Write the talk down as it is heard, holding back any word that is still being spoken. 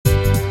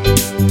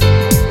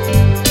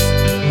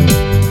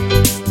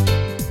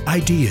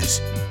Ideas,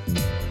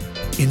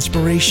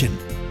 inspiration,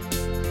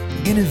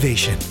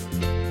 innovation.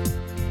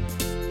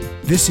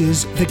 This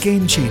is The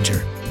Game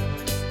Changer.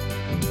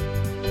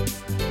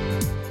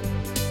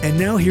 And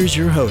now here's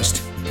your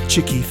host,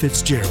 Chicky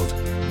Fitzgerald.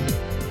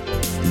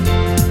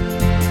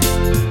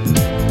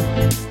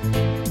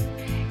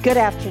 Good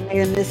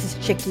afternoon, this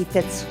is Chicky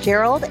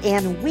Fitzgerald,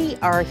 and we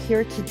are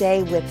here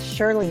today with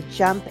Shirley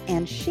Jump,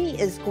 and she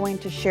is going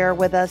to share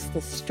with us the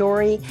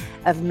story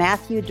of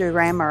Matthew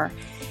DeRemer.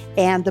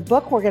 And the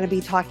book we're going to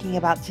be talking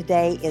about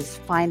today is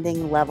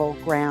Finding Level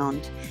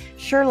Ground.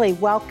 Shirley,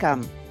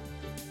 welcome.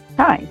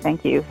 Hi,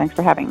 thank you. Thanks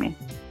for having me.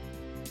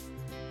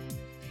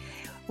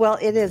 Well,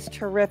 it is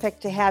terrific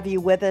to have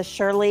you with us,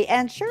 Shirley.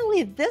 And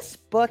Shirley, this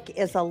book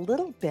is a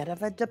little bit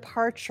of a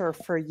departure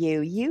for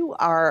you. You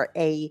are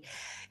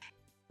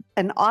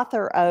an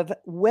author of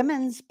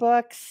women's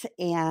books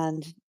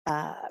and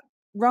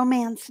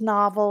romance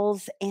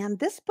novels, and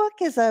this book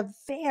is a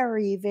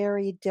very,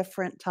 very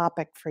different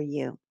topic for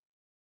you.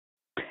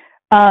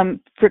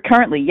 For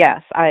currently,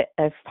 yes.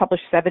 I've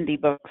published 70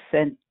 books,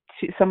 and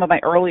one of my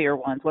earlier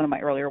ones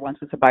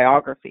was a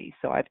biography.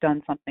 So I've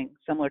done something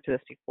similar to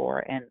this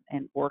before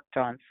and worked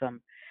on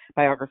some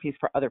biographies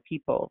for other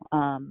people.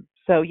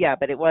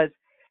 But it was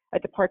a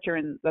departure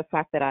in the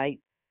fact that I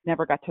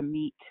never got to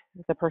meet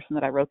the person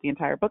that I wrote the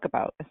entire book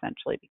about,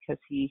 essentially, because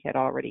he had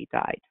already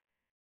died.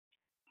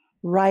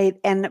 Right.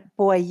 And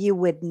boy, you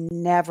would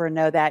never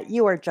know that.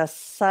 You are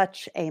just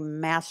such a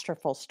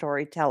masterful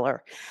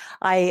storyteller.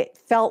 I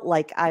felt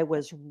like I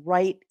was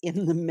right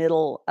in the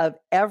middle of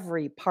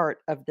every part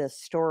of this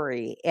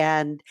story.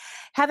 And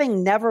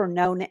having never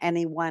known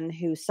anyone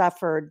who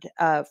suffered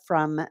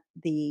from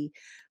the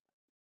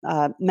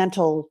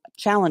mental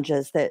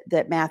challenges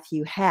that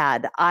Matthew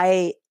had,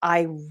 I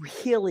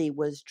really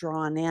was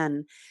drawn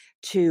in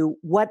to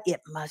what it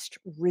must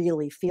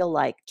really feel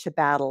like to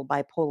battle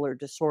bipolar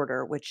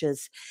disorder, which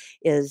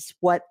is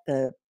what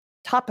the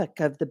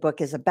topic of the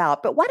book is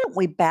about. But why don't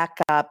we back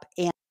up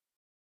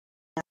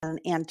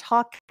and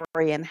talk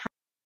story and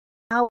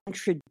how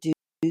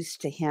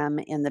introduced to him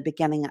in the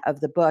beginning of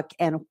the book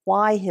and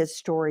why his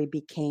story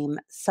became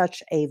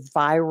such a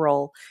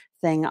viral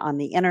thing on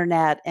the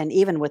internet and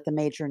even with the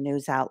major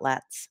news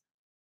outlets?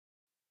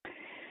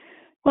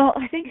 Well,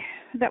 I think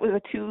that was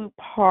a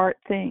two-part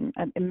thing.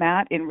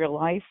 Matt in real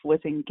life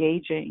was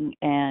engaging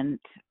and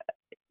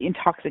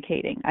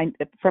intoxicating.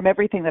 From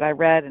everything that I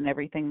read and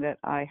everything that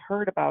I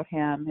heard about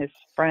him, his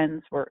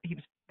friends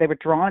they were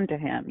drawn to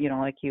him,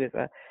 like he was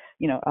a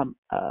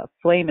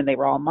flame and they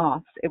were all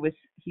moths.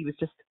 He was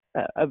just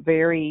a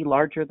very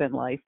larger than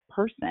life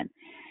person.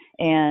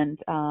 And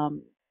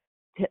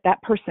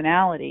that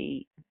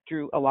personality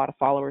drew a lot of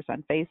followers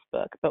on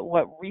Facebook. But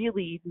what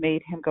really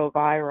made him go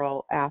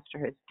viral after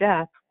his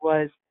death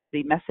was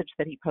the message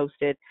that he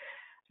posted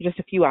just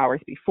a few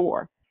hours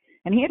before.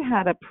 And he had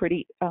had a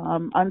pretty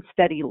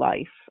unsteady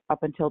life up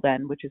until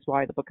then, which is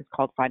why the book is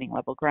called Finding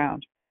Level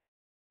Ground.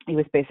 He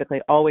was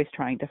basically always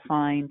trying to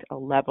find a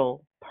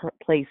level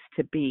place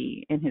to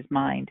be in his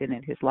mind and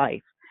in his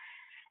life.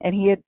 And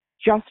he had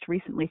just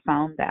recently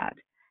found that.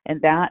 And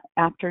that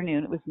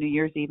afternoon, it was New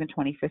Year's Eve in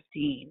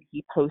 2015,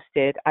 he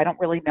posted, "I don't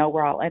really know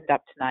where I'll end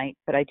up tonight,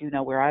 but I do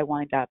know where I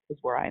wind up is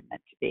where I'm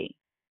meant to be."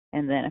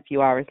 And then a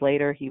few hours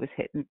later, he was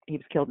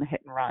killed in a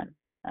hit and run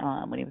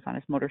when he was on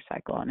his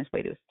motorcycle on his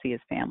way to see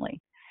his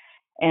family.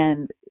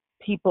 And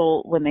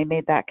people, when they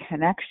made that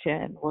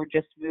connection, were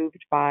just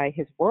moved by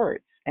his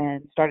words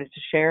and started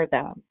to share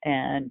them.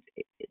 And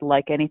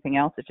like anything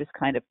else, it just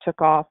kind of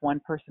took off one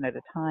person at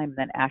a time.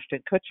 Then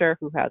Ashton Kutcher,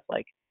 who has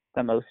like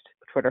the most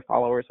Twitter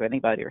followers of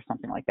anybody or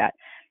something like that,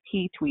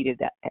 he tweeted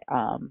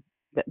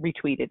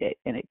retweeted it,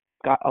 and it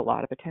got a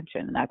lot of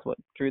attention, and that's what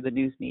drew the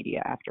news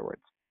media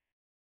afterwards.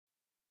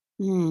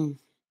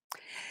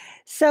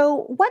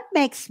 So what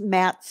makes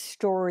Matt's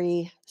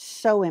story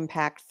so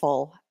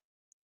impactful?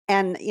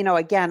 And,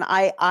 again,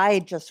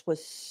 I just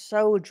was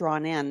so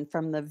drawn in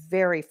from the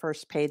very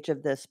first page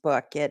of this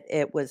book.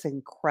 It was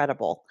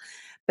incredible.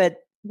 But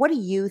what do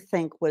you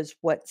think was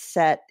what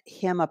set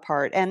him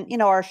apart? And,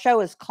 our show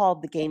is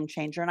called The Game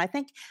Changer. And I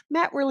think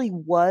Matt really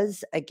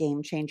was a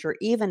game changer,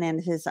 even in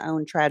his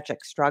own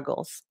tragic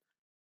struggles.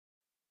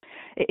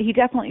 He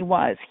definitely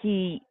was.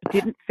 He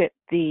didn't fit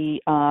the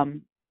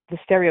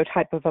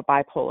stereotype of a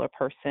bipolar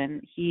person.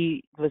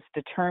 He was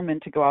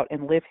determined to go out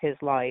and live his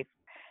life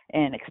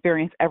and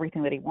experience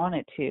everything that he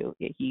wanted to.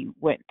 He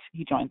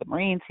joined the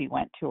Marines. He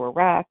went to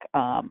Iraq.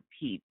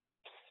 He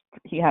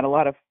had a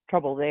lot of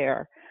trouble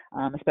there,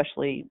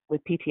 especially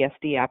with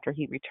PTSD after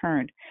he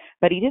returned.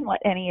 But he didn't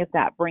let any of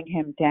that bring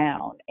him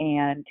down,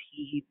 and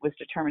he was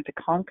determined to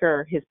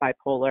conquer his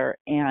bipolar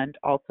and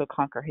also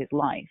conquer his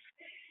life.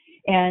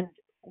 And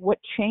what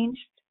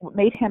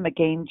made him a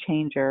game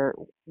changer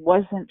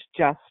wasn't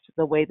just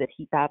the way that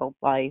he battled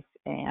life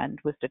and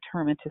was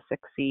determined to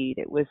succeed.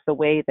 It was the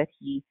way that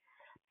he,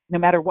 no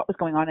matter what was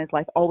going on in his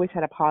life, always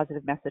had a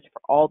positive message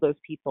for all those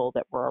people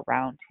that were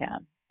around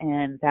him.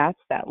 And that's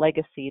that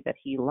legacy that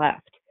he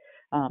left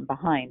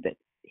behind, that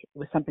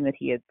was something that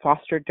he had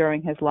fostered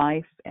during his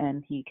life,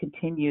 and he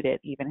continued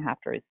it even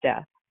after his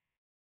death.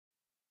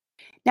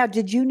 Now,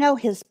 did you know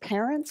his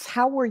parents?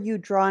 How were you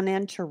drawn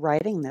into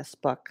writing this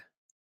book?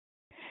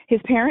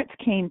 His parents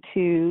came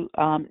to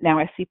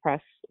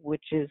NowSCPress,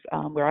 which is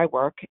where I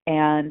work,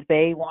 and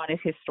they wanted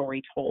his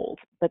story told.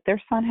 But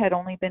their son had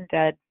only been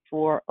dead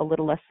for a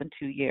little less than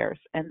 2 years,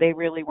 and they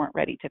really weren't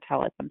ready to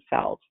tell it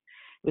themselves.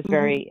 It was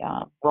very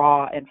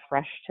raw and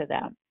fresh to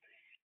them.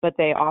 But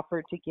they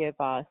offered to give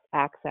us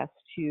access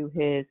to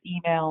his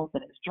emails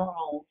and his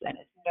journals and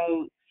his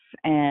notes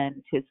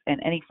and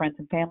any friends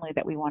and family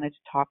that we wanted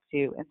to talk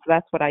to. And so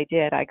that's what I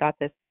did. I got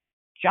this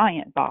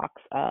giant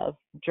box of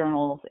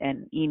journals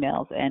and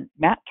emails, and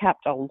Matt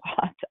kept a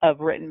lot of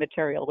written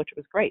material, which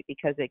was great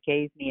because it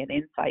gave me an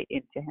insight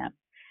into him.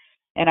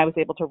 And I was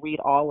able to read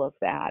all of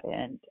that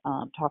and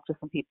talk to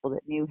some people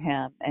that knew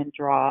him and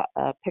draw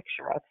a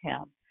picture of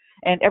him.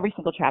 And every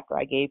single chapter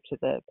I gave to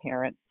the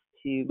parents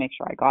to make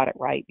sure I got it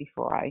right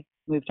before I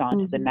moved on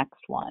to the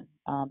next one,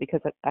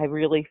 because I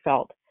really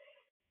felt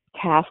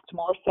tasked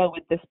more so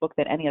with this book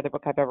than any other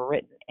book I've ever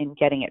written in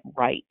getting it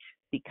right,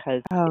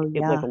 because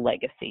it was a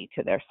legacy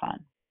to their son.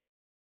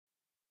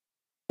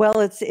 Well,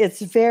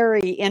 it's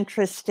very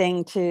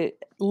interesting to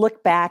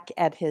look back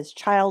at his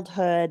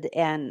childhood,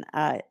 and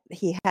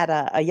he had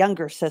a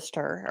younger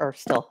sister, or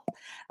still,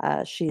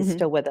 she's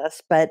still with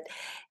us, but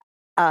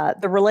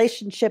the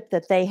relationship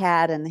that they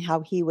had and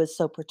how he was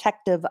so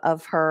protective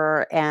of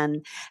her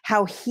and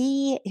how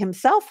he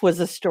himself was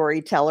a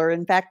storyteller.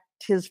 In fact,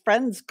 his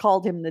friends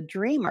called him the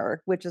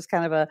Dreamer, which is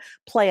kind of a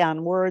play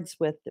on words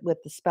with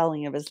the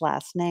spelling of his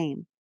last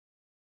name.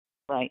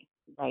 Right.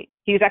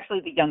 He was actually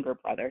the younger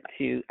brother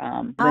to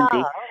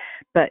Lindsay,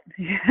 but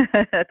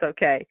that's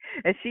okay.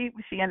 And she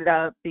ended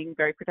up being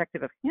very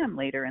protective of him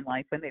later in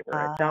life when they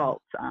were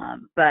adults.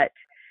 But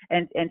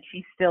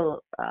she's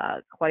still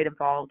quite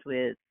involved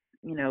with,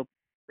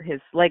 his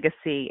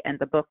legacy and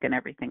the book and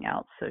everything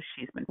else. So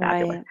she's been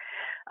fabulous.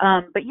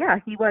 Right. But yeah,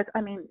 he was,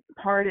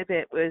 part of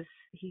it was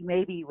he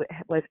maybe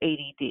was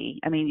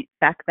ADD.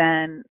 Back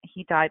then,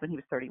 he died when he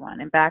was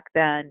 31. And back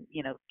then,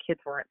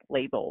 kids weren't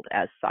labeled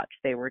as such.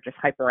 They were just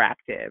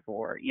hyperactive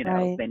or,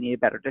 they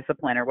needed better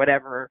discipline or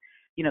whatever,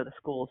 the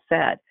school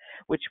said,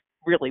 which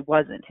really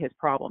wasn't his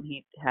problem.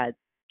 He had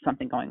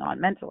something going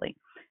on mentally.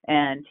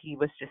 And he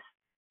was just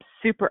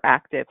super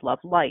active,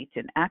 loved light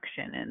and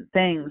action and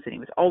things, and he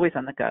was always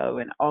on the go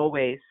and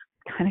always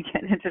kind of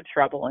getting into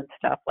trouble and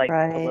stuff like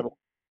a little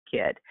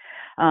kid.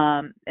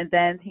 And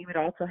then he would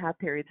also have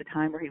periods of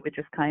time where he would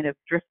just kind of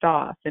drift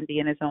off and be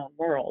in his own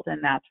world,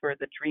 and that's where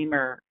the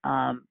Dreamer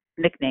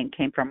nickname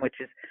came from, which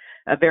is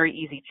a very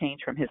easy change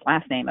from his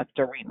last name of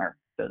DeRemer.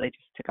 So they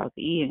just took out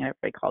the E and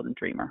everybody called him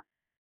Dreamer.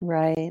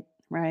 Right.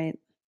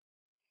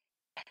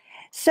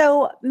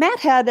 So Matt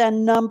had a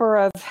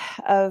number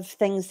of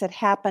things that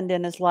happened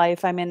in his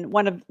life.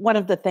 One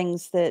of the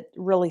things that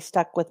really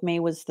stuck with me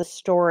was the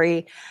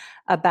story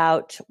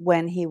about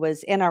when he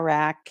was in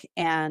Iraq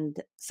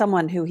and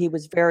someone who he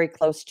was very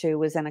close to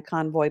was in a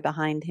convoy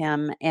behind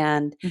him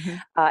and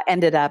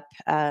ended up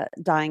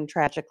dying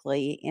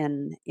tragically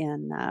in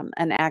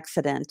an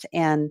accident.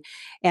 And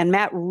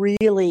Matt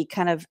really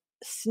kind of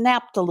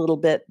snapped a little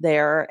bit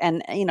there,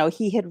 and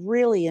he had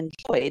really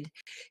enjoyed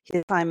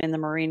his time in the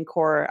Marine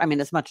Corps,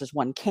 as much as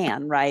one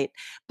can, right?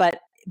 But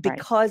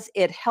because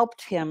it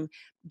helped him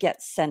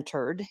get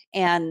centered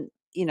and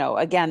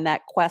again,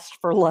 that quest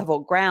for level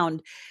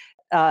ground,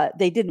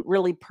 they didn't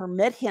really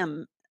permit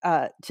him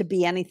to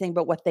be anything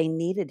but what they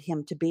needed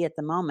him to be at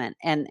the moment,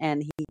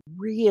 and he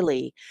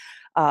really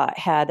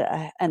had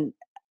a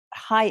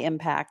high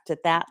impact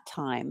at that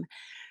time.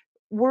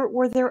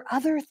 Were there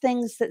other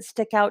things that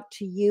stick out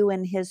to you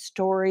in his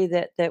story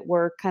that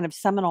were kind of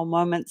seminal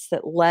moments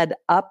that led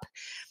up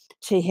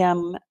to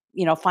him,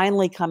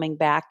 finally coming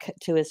back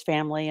to his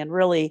family, and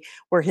really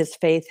where his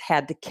faith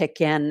had to kick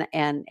in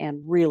and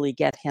really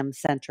get him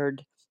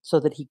centered so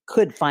that he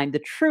could find the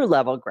true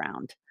level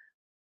ground?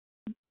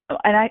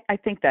 And I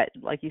think that,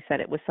 like you said,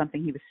 it was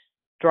something he was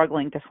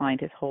struggling to find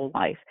his whole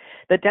life.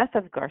 The death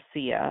of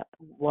Garcia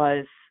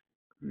was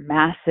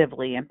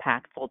massively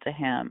impactful to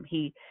him.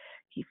 He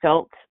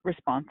felt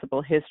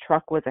responsible. His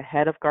truck was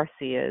ahead of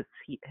Garcia's.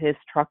 His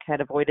truck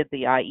had avoided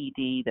the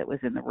IED that was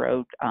in the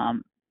road.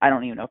 I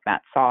don't even know if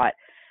Matt saw it.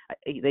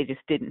 They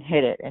just didn't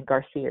hit it, and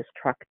Garcia's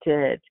truck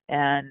did.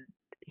 And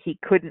he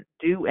couldn't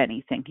do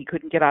anything. He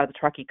couldn't get out of the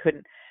truck. He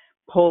couldn't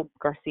pull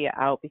Garcia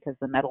out because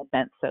the metal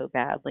bent so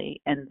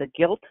badly. And the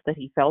guilt that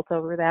he felt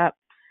over that,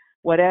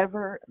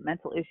 whatever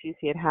mental issues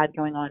he had had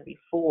going on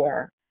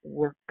before,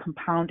 were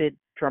compounded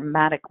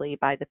dramatically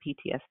by the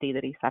PTSD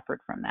that he suffered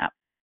from that.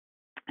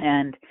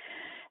 And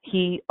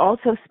he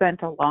also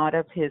spent a lot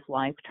of his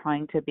life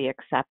trying to be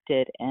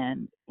accepted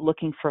and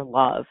looking for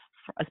love,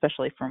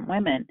 especially from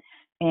women.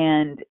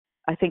 And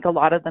I think a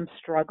lot of them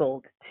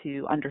struggled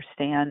to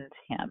understand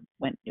him.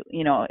 When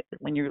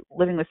you're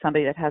living with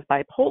somebody that has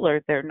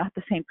bipolar, they're not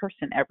the same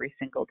person every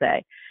single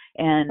day.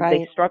 And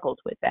they struggled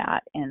with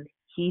that. And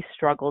he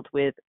struggled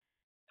with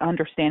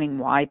understanding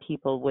why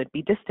people would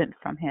be distant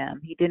from him.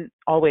 He didn't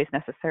always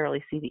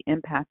necessarily see the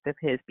impact of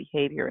his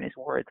behavior and his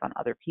words on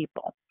other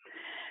people.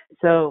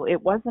 So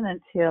it wasn't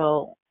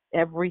until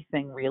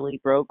everything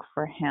really broke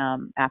for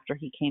him after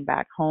he came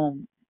back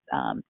home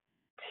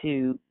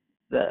to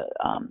the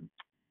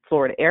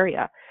Florida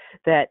area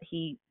that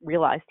he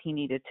realized he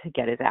needed to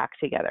get his act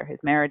together. His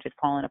marriage had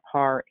fallen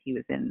apart. He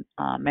was in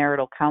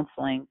marital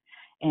counseling,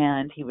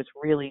 and he was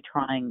really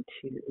trying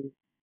to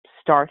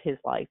start his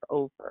life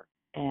over.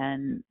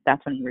 And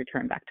that's when he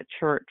returned back to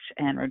church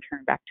and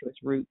returned back to his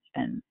roots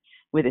and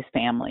with his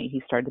family.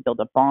 He started to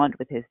build a bond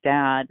with his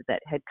dad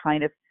that had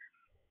kind of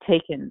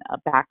taken a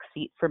back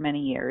seat for many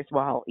years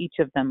while each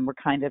of them were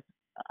kind of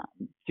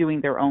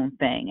doing their own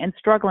thing and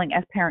struggling,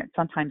 as parents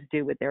sometimes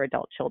do with their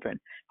adult children,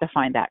 to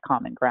find that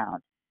common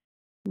ground.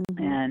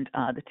 Mm-hmm. And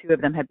the two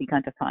of them had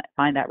begun to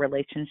find that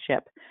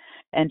relationship.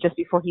 And just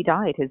before he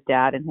died, his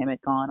dad and him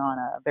had gone on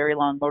a very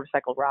long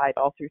motorcycle ride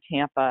all through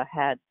Tampa,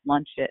 had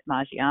lunch at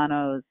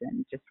Maggiano's,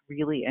 and just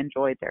really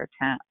enjoyed their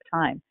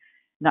time,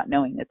 not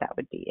knowing that that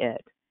would be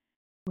it.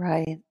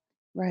 Right,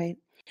 right.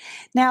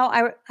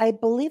 Now, I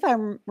believe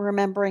I'm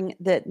remembering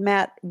that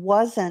Matt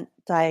wasn't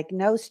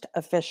diagnosed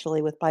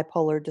officially with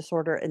bipolar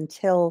disorder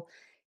until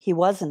he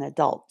was an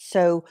adult.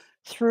 So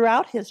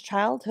throughout his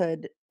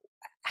childhood,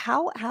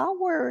 how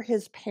were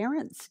his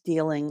parents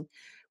dealing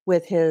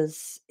with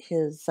his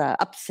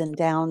ups and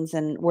downs,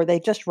 and were they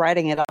just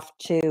writing it off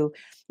to,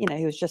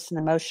 he was just an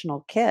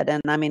emotional kid?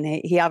 And I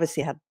mean, he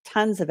obviously had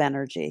tons of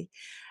energy,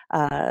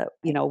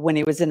 when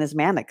he was in his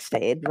manic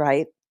state,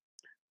 right?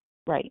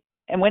 Right.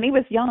 And when he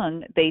was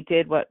young, they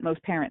did what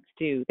most parents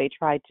do. They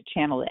tried to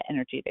channel the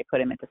energy. They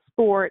put him into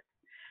sports.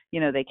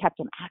 They kept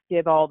him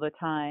active all the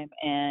time.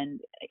 And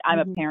I'm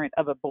a parent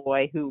of a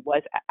boy who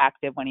was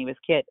active when he was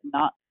a kid,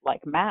 not like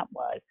Matt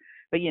was.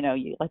 But,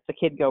 you let the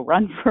kid go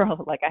run for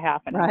like a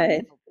half an hour,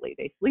 and hopefully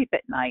they sleep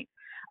at night.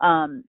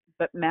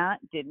 But Matt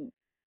didn't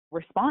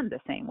respond the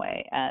same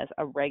way as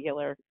a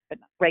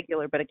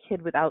but a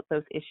kid without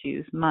those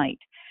issues might.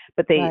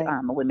 But they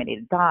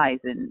eliminated dyes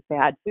and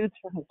bad foods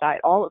from his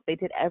diet. They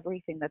did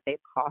everything that they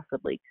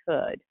possibly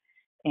could,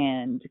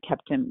 and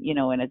kept him, in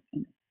a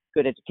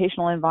good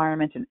educational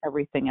environment and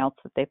everything else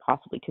that they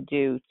possibly could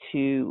do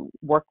to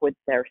work with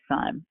their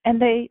son.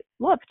 And they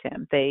loved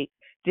him. They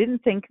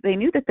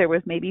knew that there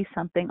was maybe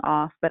something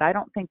off, but I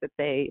don't think that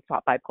they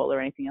thought bipolar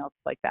or anything else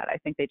like that. I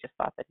think they just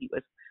thought that he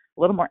was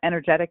a little more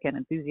energetic and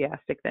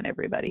enthusiastic than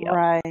everybody else.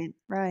 Right,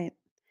 right.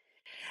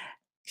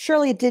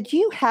 Shirley, did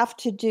you have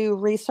to do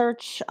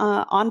research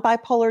on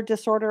bipolar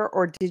disorder,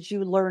 or did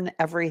you learn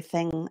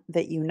everything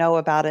that you know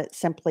about it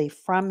simply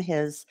from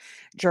his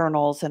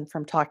journals and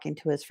from talking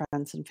to his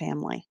friends and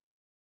family?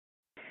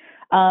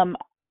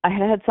 I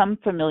had some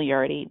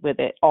familiarity with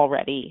it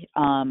already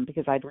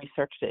because I'd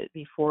researched it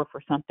before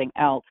for something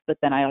else, but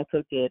then I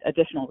also did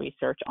additional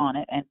research on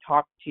it and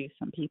talked to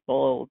some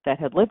people that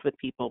had lived with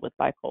people with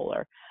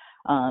bipolar,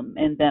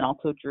 and then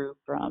also drew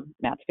from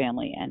Matt's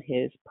family and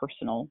his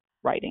personal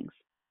writings.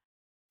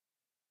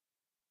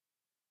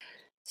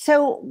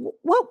 So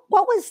what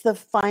was the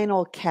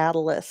final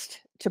catalyst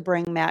to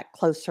bring Matt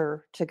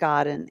closer to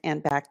God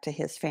and back to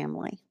his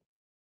family?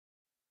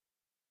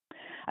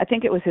 I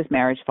think it was his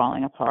marriage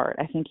falling apart.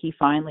 I think he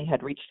finally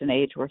had reached an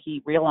age where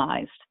he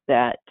realized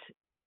that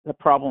the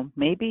problem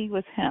maybe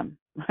was him,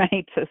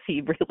 right? So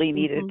he really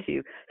needed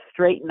to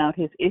straighten out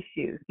his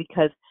issues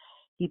because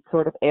he'd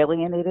sort of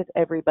alienated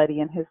everybody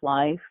in his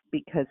life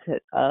because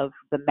of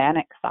the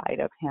manic side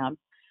of him.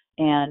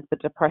 And the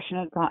depression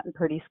had gotten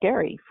pretty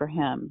scary for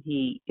him.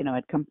 He,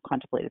 had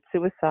contemplated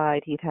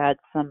suicide. He'd had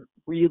some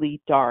really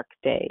dark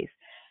days.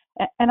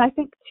 And I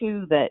think,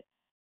 too, that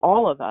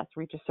all of us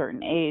reach a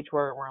certain age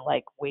where we're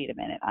like, wait a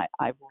minute,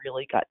 I've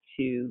really got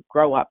to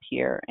grow up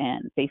here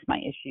and face my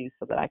issues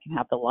so that I can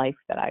have the life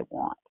that I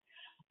want.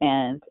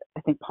 And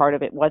I think part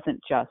of it wasn't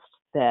just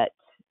that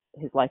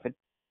his life had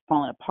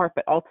fallen apart,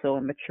 but also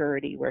a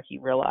maturity where he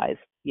realized,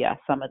 yeah,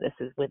 some of this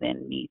is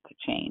within me to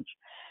change.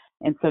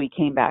 And so he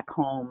came back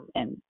home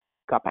and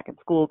got back in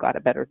school, got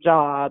a better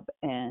job,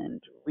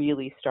 and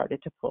really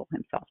started to pull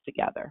himself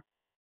together.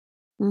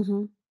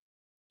 Mm-hmm.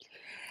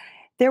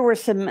 There were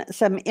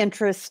some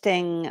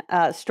interesting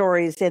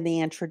stories in the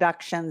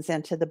introductions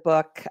into the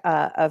book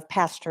of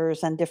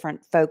pastors and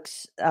different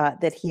folks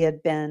that he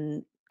had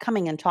been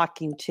coming and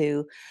talking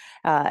to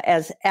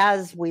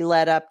as we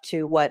led up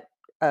to what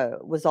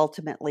was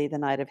ultimately the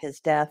night of his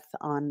death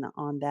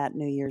on that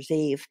New Year's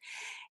Eve.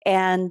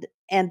 And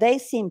they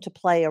seem to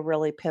play a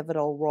really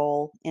pivotal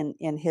role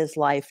in his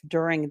life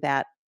during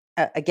that,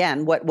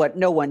 again, what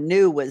no one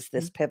knew was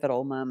this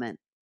pivotal moment.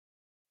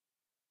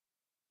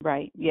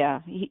 Right.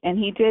 Yeah. He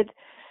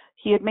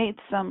had made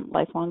some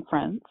lifelong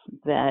friends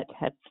that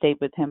had stayed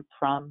with him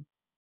from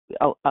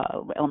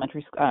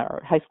elementary school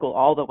or high school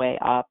all the way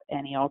up.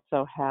 And he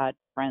also had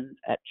friends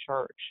at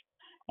church.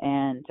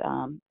 And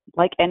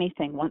like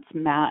anything, once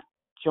Matt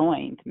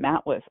joined,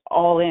 Matt was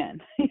all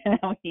in.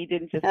 He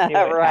didn't just do it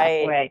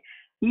halfway.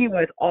 he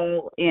was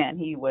all in.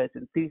 He was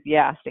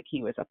enthusiastic.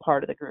 He was a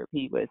part of the group.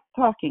 He was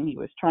talking. He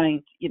was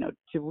trying,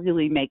 to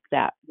really make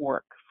that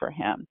work for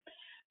him.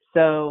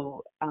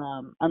 So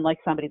unlike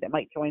somebody that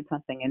might join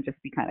something and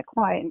just be kind of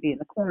quiet and be in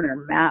the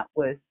corner, Matt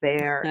was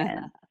there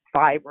and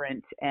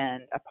vibrant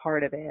and a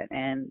part of it.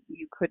 And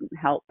you couldn't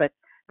help but,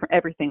 for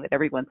everything that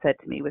everyone said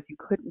to me, was you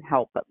couldn't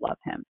help but love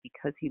him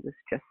because he was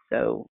just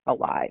so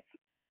alive.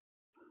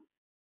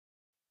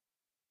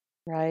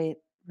 Right,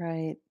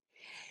 right.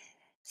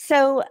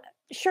 So,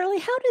 Shirley,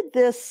 how did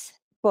this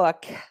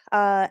book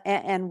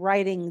and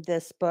writing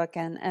this book,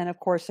 and of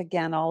course,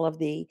 again, all of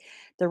the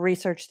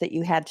research that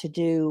you had to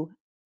do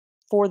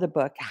for the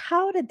book,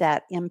 how did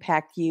that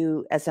impact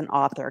you as an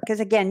author? Because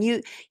again,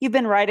 you've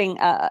been writing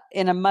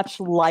in a much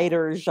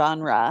lighter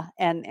genre,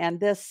 and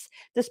this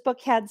book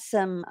had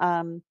some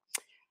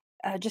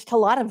just a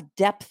lot of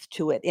depth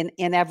to it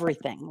in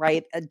everything,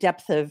 right? A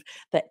depth of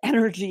the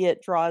energy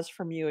it draws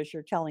from you as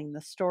you're telling the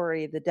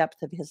story, the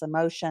depth of his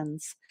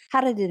emotions.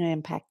 How did it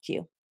impact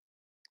you?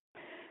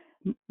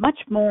 Much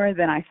more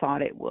than I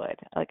thought it would.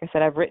 Like I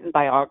said, I've written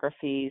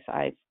biographies.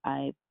 I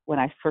when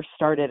I first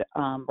started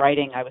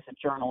writing, I was a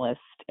journalist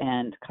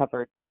and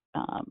covered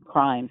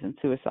crimes and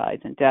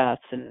suicides and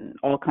deaths and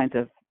all kinds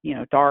of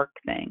dark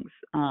things.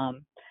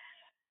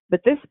 But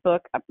this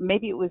book,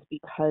 maybe it was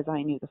because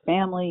I knew the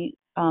family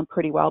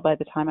pretty well by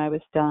the time I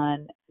was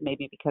done.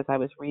 Maybe because I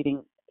was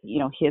reading,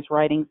 his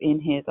writings in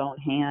his own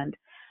hand.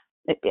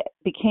 It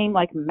became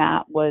like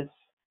Matt was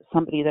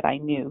somebody that I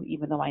knew,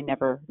 even though I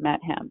never met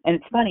him. And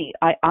it's funny,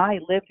 I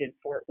lived in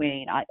Fort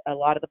Wayne. A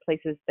lot of the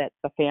places that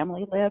the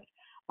family lived,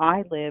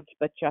 I lived,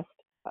 but just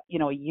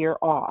a year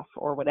off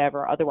or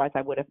whatever. Otherwise,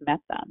 I would have met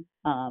them.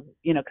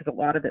 Because a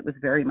lot of it was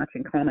very much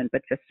in common,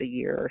 but just a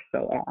year or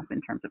so off in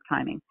terms of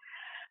timing.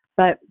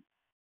 But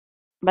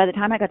by the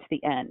time I got to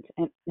the end,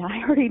 and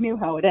I already knew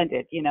how it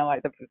ended,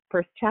 the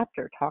first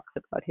chapter talks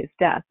about his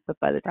death, but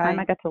by the time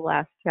I got to the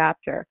last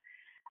chapter,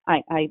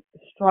 I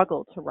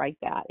struggled to write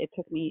that. It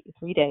took me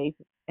 3 days,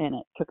 and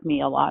it took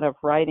me a lot of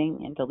writing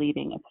and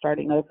deleting and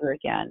starting over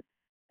again.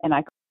 And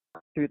I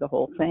got through the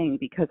whole thing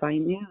because I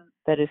knew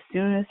that as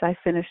soon as I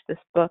finished this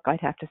book,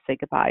 I'd have to say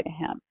goodbye to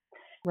him.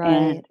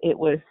 And it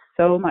was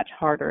so much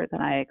harder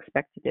than I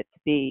expected it to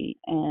be.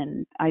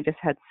 And I just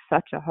had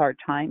such a hard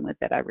time with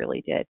it. I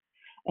really did.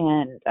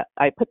 And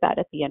I put that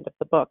at the end of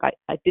the book.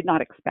 I did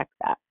not expect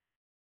that.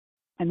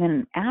 And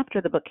then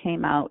after the book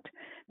came out,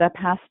 the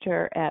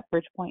pastor at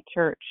Bridgepoint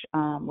Church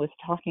was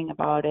talking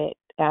about it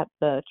at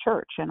the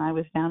church. And I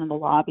was down in the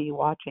lobby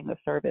watching the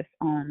service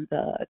on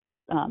the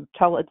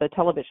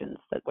televisions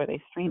where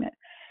they stream it.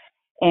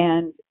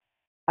 And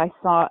I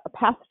saw a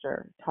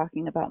pastor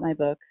talking about my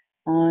book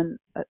on,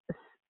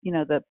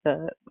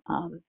 the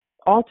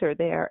altar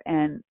there,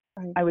 and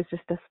I was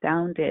just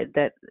astounded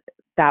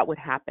that would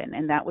happen,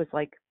 and that was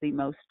like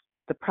the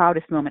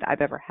proudest moment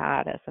I've ever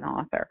had as an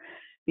author,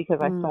 because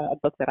I saw a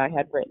book that I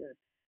had written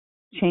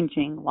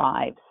changing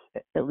lives,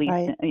 at least,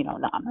 I'm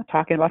not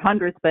talking about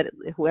hundreds, but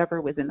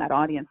whoever was in that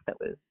audience that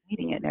was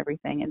reading it and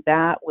everything, and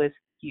that was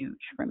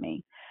huge for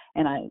me,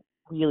 and I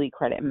really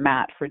credit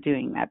Matt for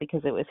doing that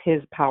because it was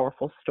his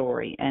powerful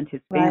story and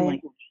his family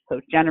who so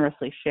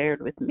generously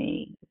shared with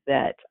me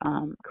that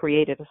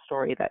created a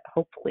story that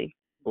hopefully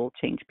will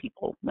change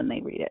people when they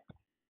read it.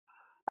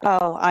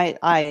 Oh,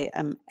 I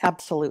am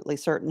absolutely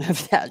certain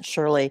of that,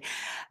 Shirley.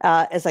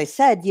 As I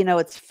said,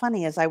 it's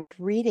funny as I was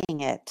reading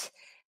it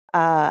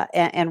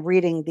and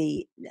reading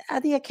the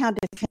account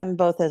of him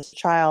both as a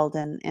child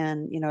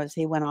and as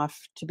he went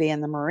off to be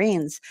in the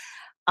Marines.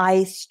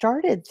 I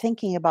started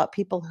thinking about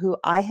people who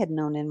I had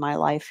known in my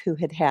life who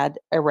had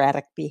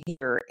erratic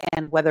behavior,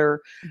 and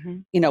whether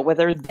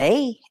whether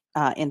they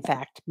in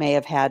fact may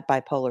have had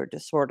bipolar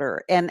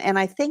disorder. And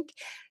I think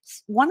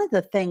one of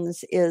the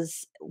things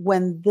is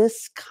when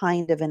this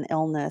kind of an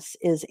illness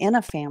is in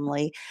a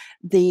family,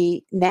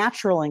 the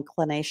natural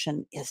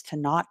inclination is to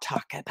not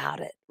talk about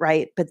it,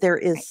 right? But there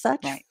is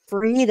such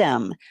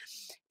freedom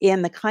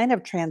in the kind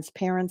of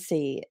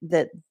transparency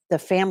that the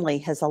family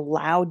has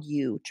allowed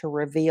you to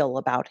reveal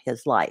about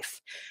his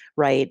life,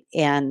 right?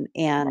 And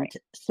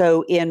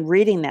so in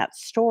reading that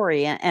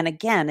story, and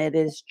again, it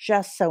is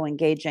just so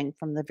engaging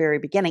from the very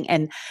beginning.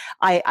 And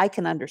I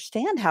can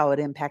understand how it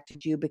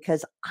impacted you,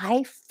 because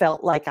I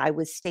felt like I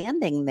was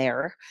standing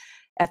there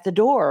at the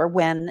door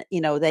when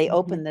they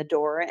opened the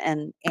door,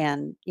 and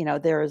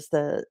there's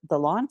the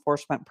law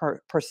enforcement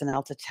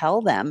personnel to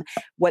tell them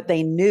what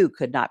they knew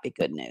could not be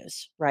good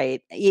news,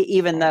 right?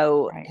 Even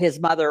though his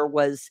mother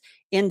was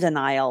in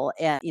denial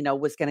and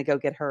was going to go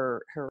get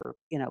her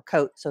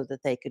coat so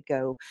that they could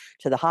go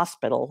to the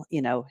hospital.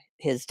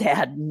 His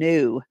dad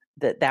knew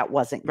that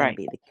wasn't going to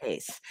be the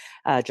case,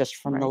 just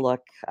from the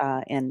look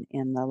in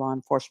the law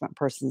enforcement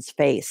person's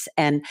face,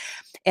 and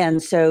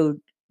so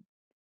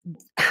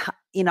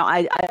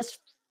I just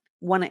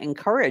want to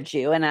encourage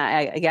you. And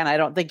I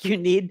don't think you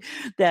need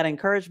that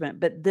encouragement,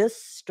 but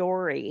this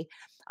story,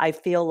 I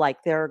feel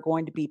like there are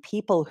going to be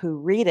people who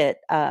read it,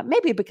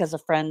 maybe because a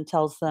friend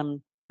tells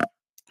them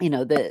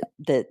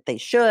that they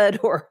should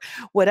or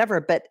whatever,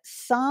 but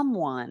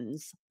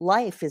someone's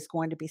life is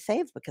going to be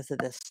saved because of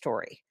this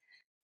story.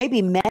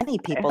 Maybe many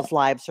people's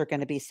lives are going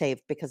to be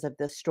saved because of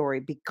this story,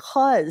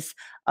 because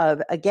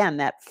of, again,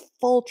 that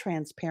full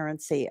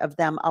transparency of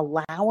them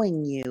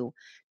allowing you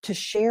to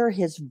share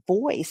his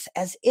voice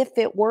as if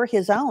it were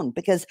his own.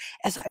 Because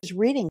as I was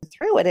reading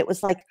through it, it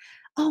was like,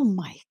 oh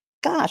my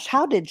gosh,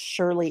 how did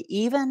Shirley,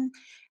 even,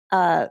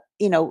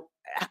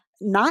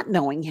 not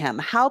knowing him,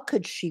 how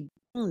could she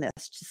bring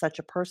this to such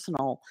a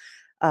personal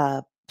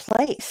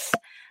place?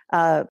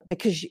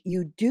 Because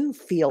you do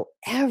feel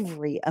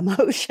every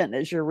emotion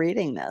as you're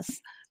reading this.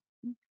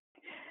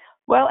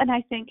 Well, and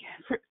I think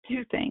for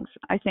two things.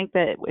 I think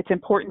that it's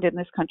important in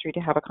this country to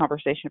have a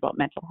conversation about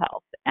mental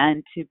health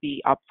and to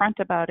be upfront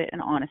about it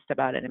and honest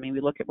about it. I mean, we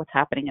look at what's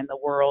happening in the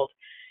world,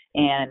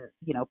 and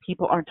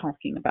people aren't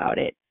talking about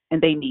it,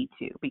 and they need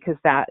to, because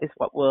that is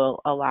what will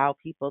allow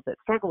people that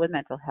struggle with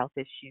mental health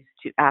issues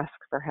to ask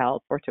for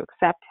help or to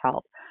accept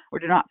help or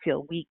to not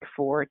feel weak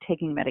for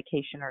taking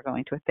medication or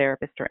going to a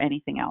therapist or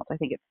anything else. I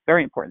think it's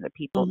very important that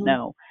people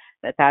know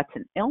that that's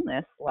an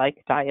illness like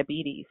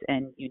diabetes,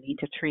 and you need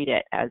to treat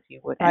it as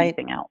you would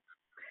anything else.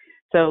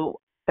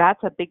 So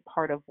that's a big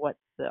part of what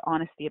the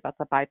honesty about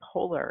the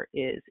bipolar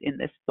is in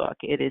this book.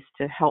 It is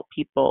to help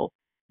people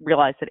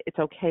realize that it's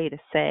okay to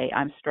say,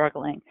 I'm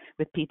struggling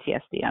with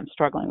PTSD, I'm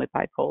struggling with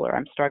bipolar,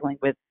 I'm struggling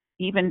with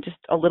even just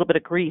a little bit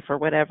of grief or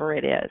whatever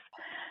it is.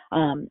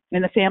 And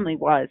the family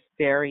was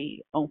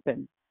very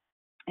open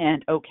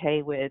and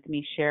okay with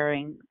me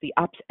sharing the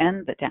ups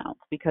and the downs,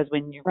 because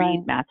when you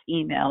read Matt's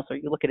emails or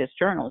you look at his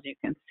journals, you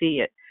can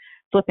see it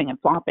flipping and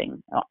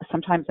flopping,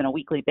 sometimes on a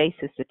weekly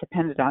basis. It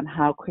depended on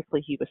how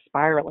quickly he was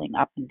spiraling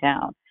up and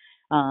down.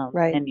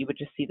 And you would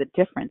just see the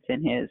difference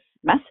in his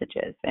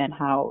messages and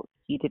how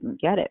he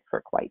didn't get it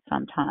for quite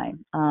some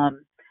time.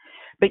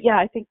 But yeah,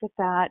 I think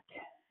that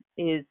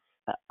is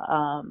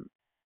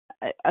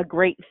a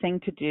great thing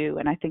to do.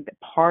 And I think that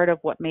part of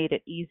what made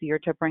it easier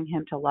to bring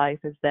him to life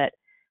is that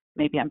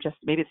maybe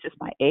it's just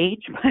my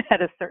age, but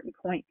at a certain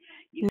point,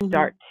 you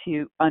start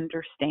to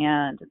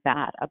understand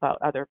that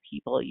about other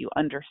people. You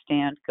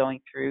understand going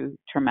through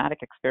traumatic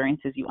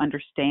experiences. You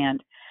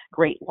understand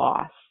great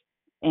loss.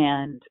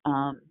 And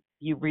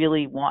you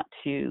really want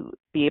to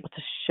be able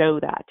to show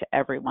that to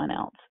everyone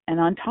else. And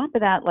on top of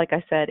that, like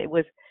I said, it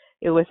was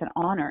an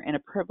honor and a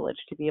privilege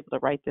to be able to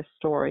write this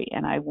story.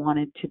 And I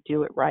wanted to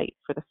do it right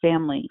for the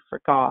family,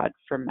 for God,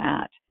 for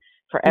Matt,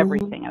 for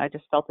everything. And I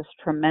just felt this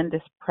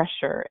tremendous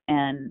pressure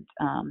and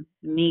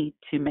need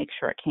to make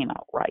sure it came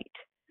out right.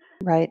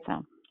 Right.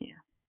 So, yeah.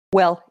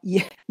 Well,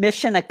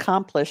 mission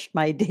accomplished,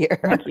 my dear.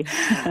 Thank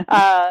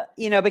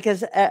you.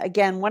 Because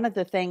again, one of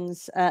the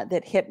things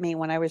that hit me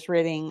when I was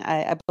reading,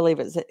 I believe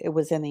it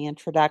was in the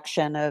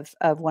introduction of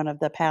one of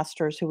the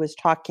pastors who was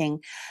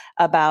talking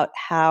about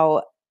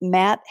how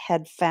Matt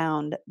had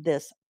found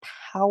this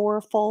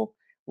powerful,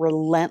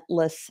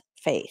 relentless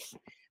faith,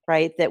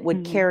 right? That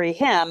would carry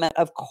him,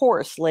 of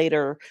course,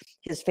 later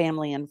his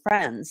family and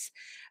friends,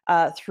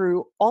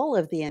 through all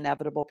of the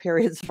inevitable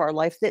periods of our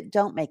life that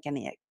don't make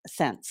any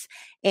sense.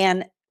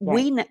 And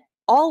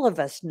all of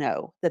us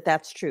know that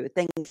that's true.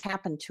 Things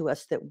happen to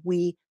us that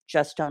we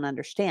just don't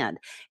understand.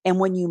 And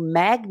when you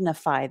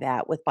magnify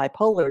that with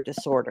bipolar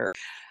disorder,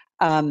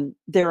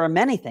 there are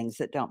many things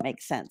that don't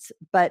make sense.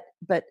 But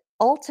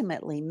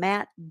ultimately,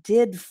 Matt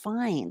did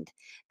find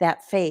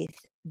that faith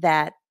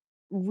that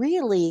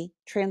really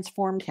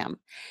transformed him.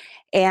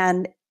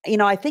 And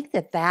I think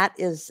that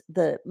is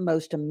the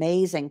most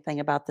amazing thing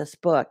about this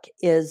book,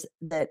 is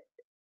that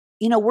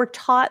we're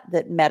taught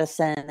that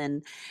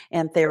medicine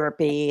and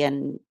therapy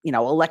and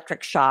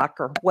electric shock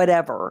or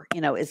whatever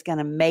is going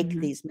to make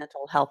these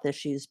mental health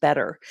issues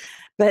better.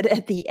 But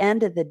at the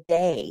end of the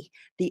day,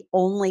 the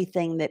only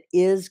thing that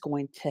is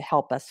going to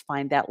help us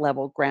find that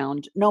level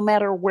ground, no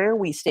matter where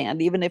we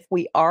stand, even if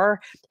we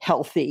are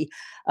healthy,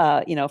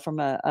 from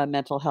a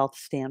mental health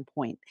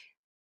standpoint,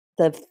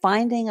 the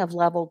finding of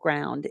level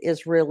ground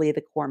is really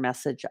the core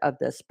message of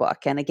this book.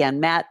 And again,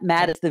 Matt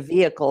is the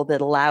vehicle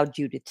that allowed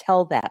you to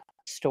tell that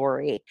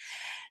story.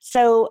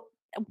 So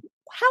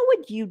how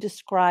would you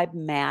describe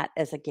Matt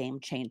as a game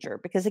changer?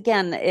 Because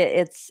again,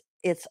 it's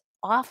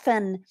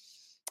often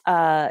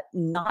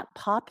not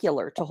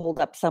popular to hold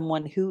up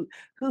someone who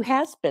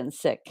has been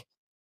sick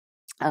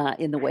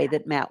in the way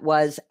that Matt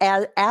was,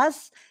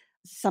 as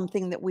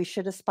something that we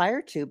should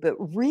aspire to. But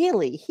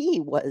really,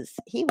 he was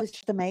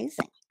just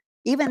amazing,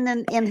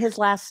 even in his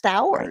last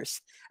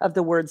hours of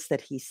the words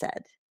that he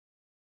said.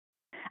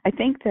 I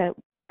think that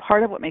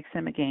part of what makes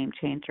him a game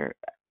changer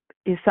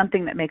is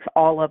something that makes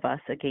all of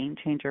us a game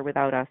changer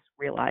without us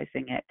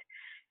realizing it.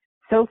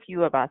 So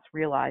few of us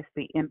realize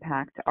the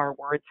impact our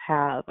words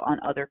have on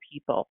other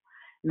people.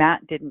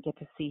 Matt didn't get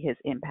to see his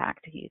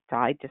impact. He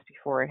died just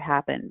before it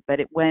happened, but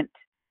it went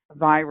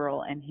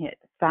viral and hit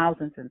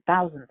thousands and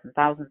thousands and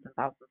thousands and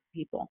thousands of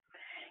people.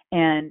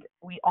 And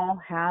we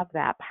all have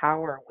that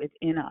power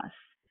within us.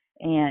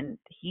 And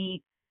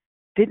he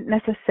didn't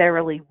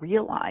necessarily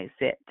realize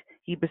it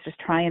He was just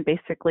trying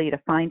basically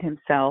to find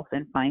himself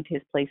and find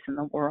his place in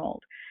the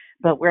world.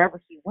 But wherever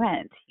he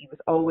went, he was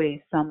always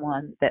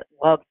someone that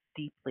loved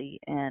deeply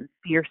and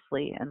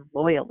fiercely and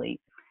loyally.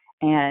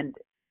 And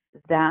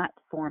that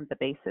formed the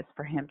basis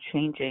for him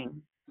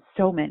changing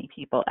so many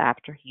people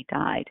after he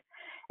died.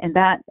 And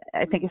that,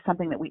 I think, is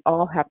something that we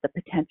all have the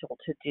potential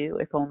to do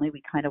if only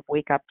we kind of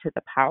wake up to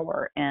the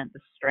power and the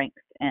strength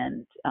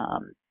and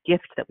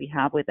gift that we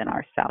have within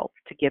ourselves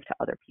to give to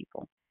other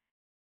people.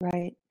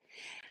 Right.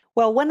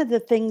 Well, one of the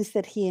things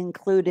that he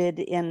included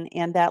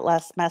in that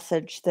last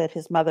message that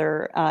his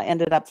mother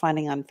ended up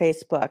finding on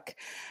Facebook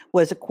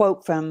was a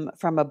quote from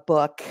a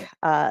book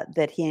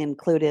that he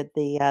included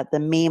the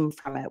meme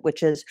from it,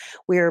 which is,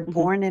 "We are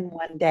born in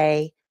one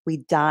day, we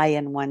die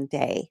in one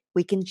day,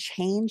 we can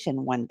change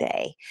in one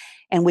day,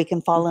 and we can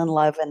fall in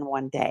love in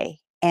one day.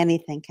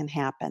 Anything can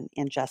happen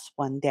in just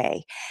one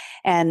day."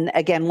 And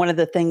again, one of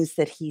the things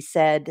that he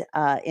said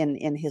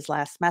in his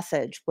last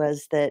message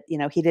was that,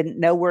 he didn't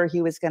know where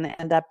he was going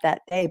to end up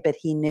that day, but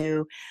he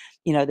knew,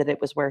 that it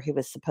was where he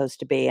was supposed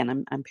to be.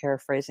 And I'm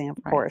paraphrasing, of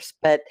course,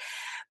 but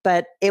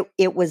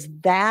it was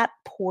that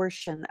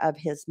portion of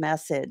his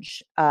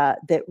message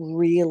that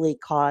really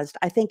caused,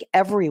 I think,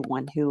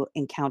 everyone who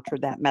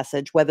encountered that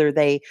message, whether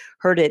they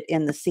heard it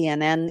in the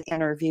CNN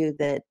interview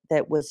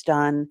that was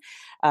done,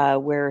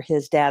 where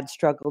his dad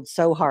struggled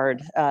so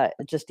hard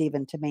just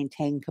even to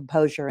maintain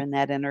composure in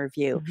that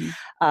interview,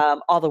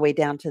 all the way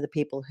down to the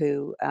people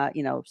who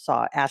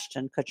saw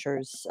Ashton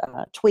Kutcher's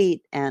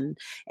tweet and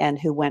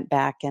who went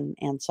back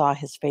and saw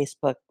his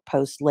Facebook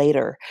post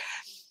later.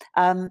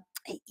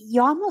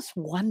 You almost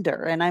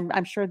wonder, and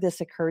I'm sure this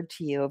occurred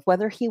to you, of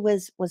whether he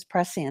was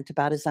prescient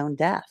about his own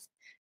death.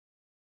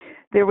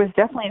 There was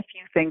definitely a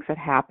few things that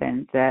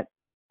happened that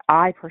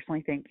I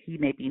personally think he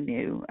maybe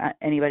knew.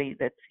 Anybody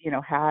that's,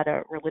 had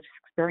a religious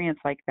experience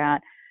like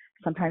that,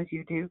 sometimes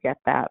you do get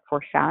that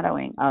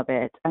foreshadowing of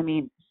it. I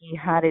mean, he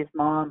had his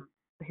mom,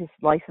 I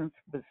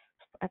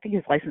think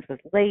his license was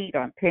late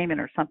on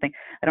payment or something.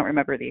 I don't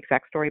remember the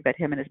exact story, but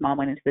him and his mom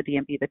went into the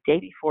DMV the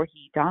day before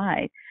he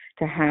died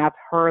to have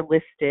her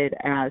listed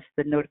as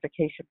the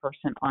notification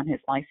person on his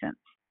license.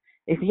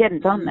 If he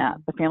hadn't done that,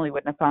 the family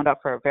wouldn't have found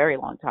out for a very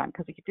long time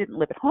because he didn't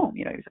live at home.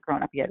 He was a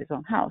grown-up. He had his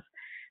own house.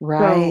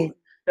 Right.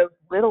 So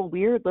those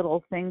weird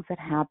little things that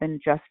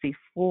happened just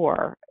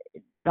before,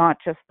 not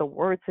just the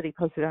words that he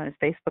posted on his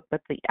Facebook,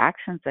 but the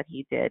actions that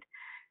he did,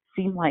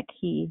 seemed like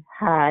he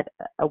had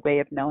a way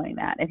of knowing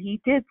that. And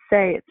he did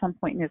say at some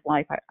point in his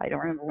life, I don't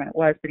remember when it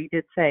was, but he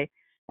did say,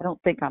 "I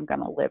don't think I'm going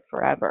to live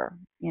forever."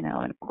 And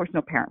of course,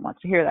 no parent wants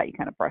to hear that. You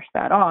kind of brush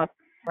that off.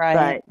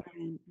 Right. But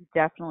he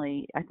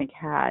definitely, I think,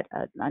 had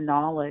a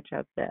knowledge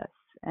of this.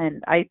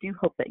 And I do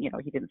hope that, he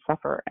didn't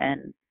suffer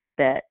and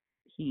that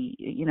he,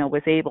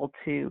 was able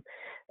to,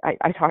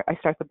 I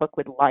start the book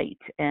with light,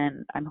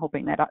 and I'm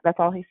hoping that that's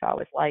all he saw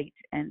was light,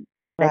 and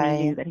that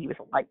he knew that he was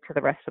a light to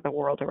the rest of the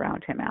world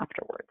around him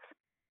afterwards.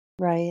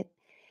 Right.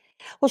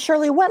 Well,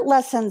 Shirley, what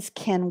lessons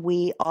can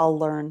we all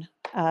learn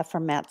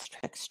from Matt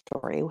Strick's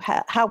story?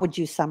 How would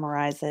you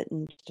summarize it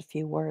in just a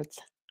few words?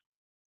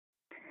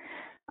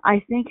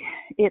 I think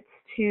it's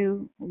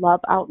to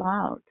love out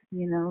loud,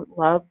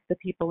 love the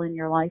people in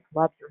your life,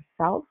 love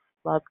yourself,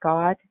 love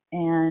God,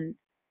 and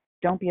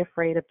don't be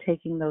afraid of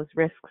taking those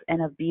risks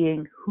and of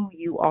being who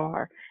you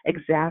are,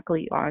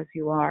 exactly as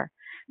you are.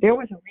 There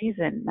was a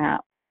reason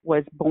Matt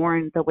was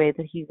born the way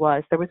that he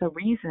was. There was a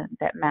reason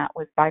that Matt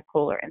was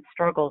bipolar and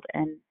struggled,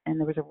 and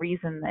there was a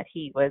reason that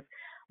he was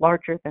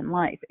larger than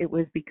life. It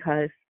was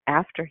because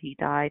after he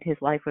died, his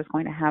life was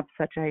going to have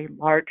such a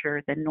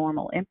larger than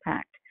normal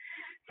impact.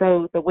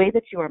 So the way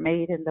that you are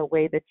made and the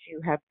way that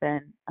you have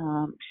been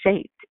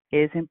shaped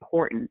is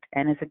important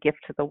and is a gift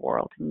to the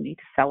world. And you need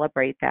to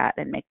celebrate that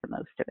and make the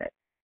most of it.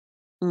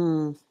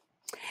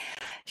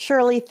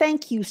 Shirley,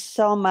 thank you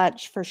so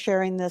much for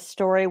sharing this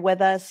story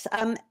with us.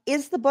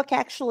 Is the book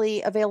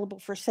actually available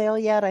for sale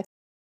yet?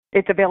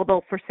 It's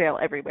available for sale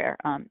everywhere,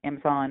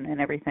 Amazon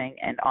and everything,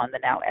 and on the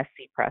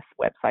NowSCPress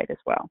website as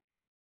well.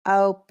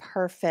 Oh,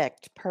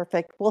 perfect.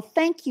 Well,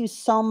 thank you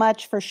so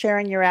much for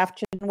sharing your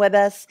afternoon with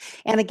us.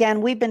 And again,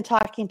 we've been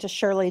talking to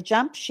Shirley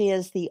Jump. She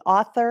is the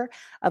author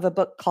of a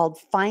book called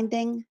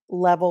Finding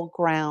Level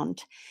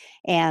Ground.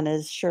 And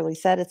as Shirley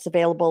said, it's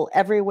available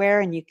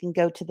everywhere, and you can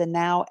go to the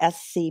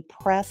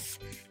NowSCPress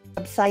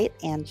website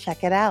and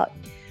check it out.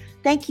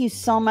 Thank you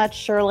so much,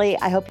 Shirley.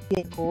 I hope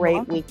you have a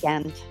great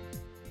weekend.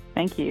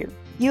 Thank you.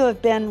 You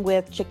have been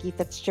with Chickie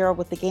Fitzgerald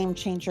with the Game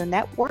Changer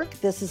Network.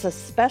 This is a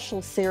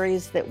special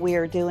series that we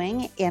are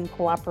doing in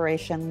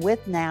cooperation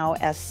with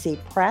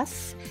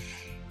NowSCPress.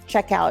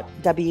 Check out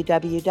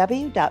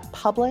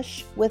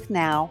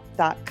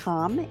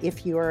www.publishwithnow.com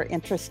if you are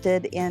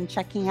interested in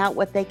checking out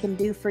what they can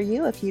do for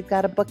you if you've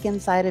got a book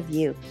inside of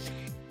you.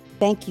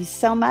 Thank you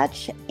so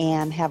much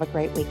and have a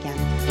great weekend.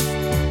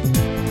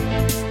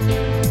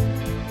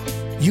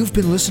 You've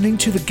been listening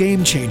to The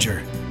Game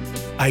Changer.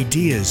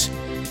 Ideas,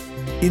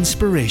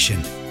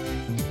 inspiration,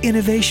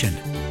 innovation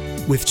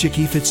with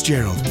Chickie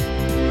Fitzgerald.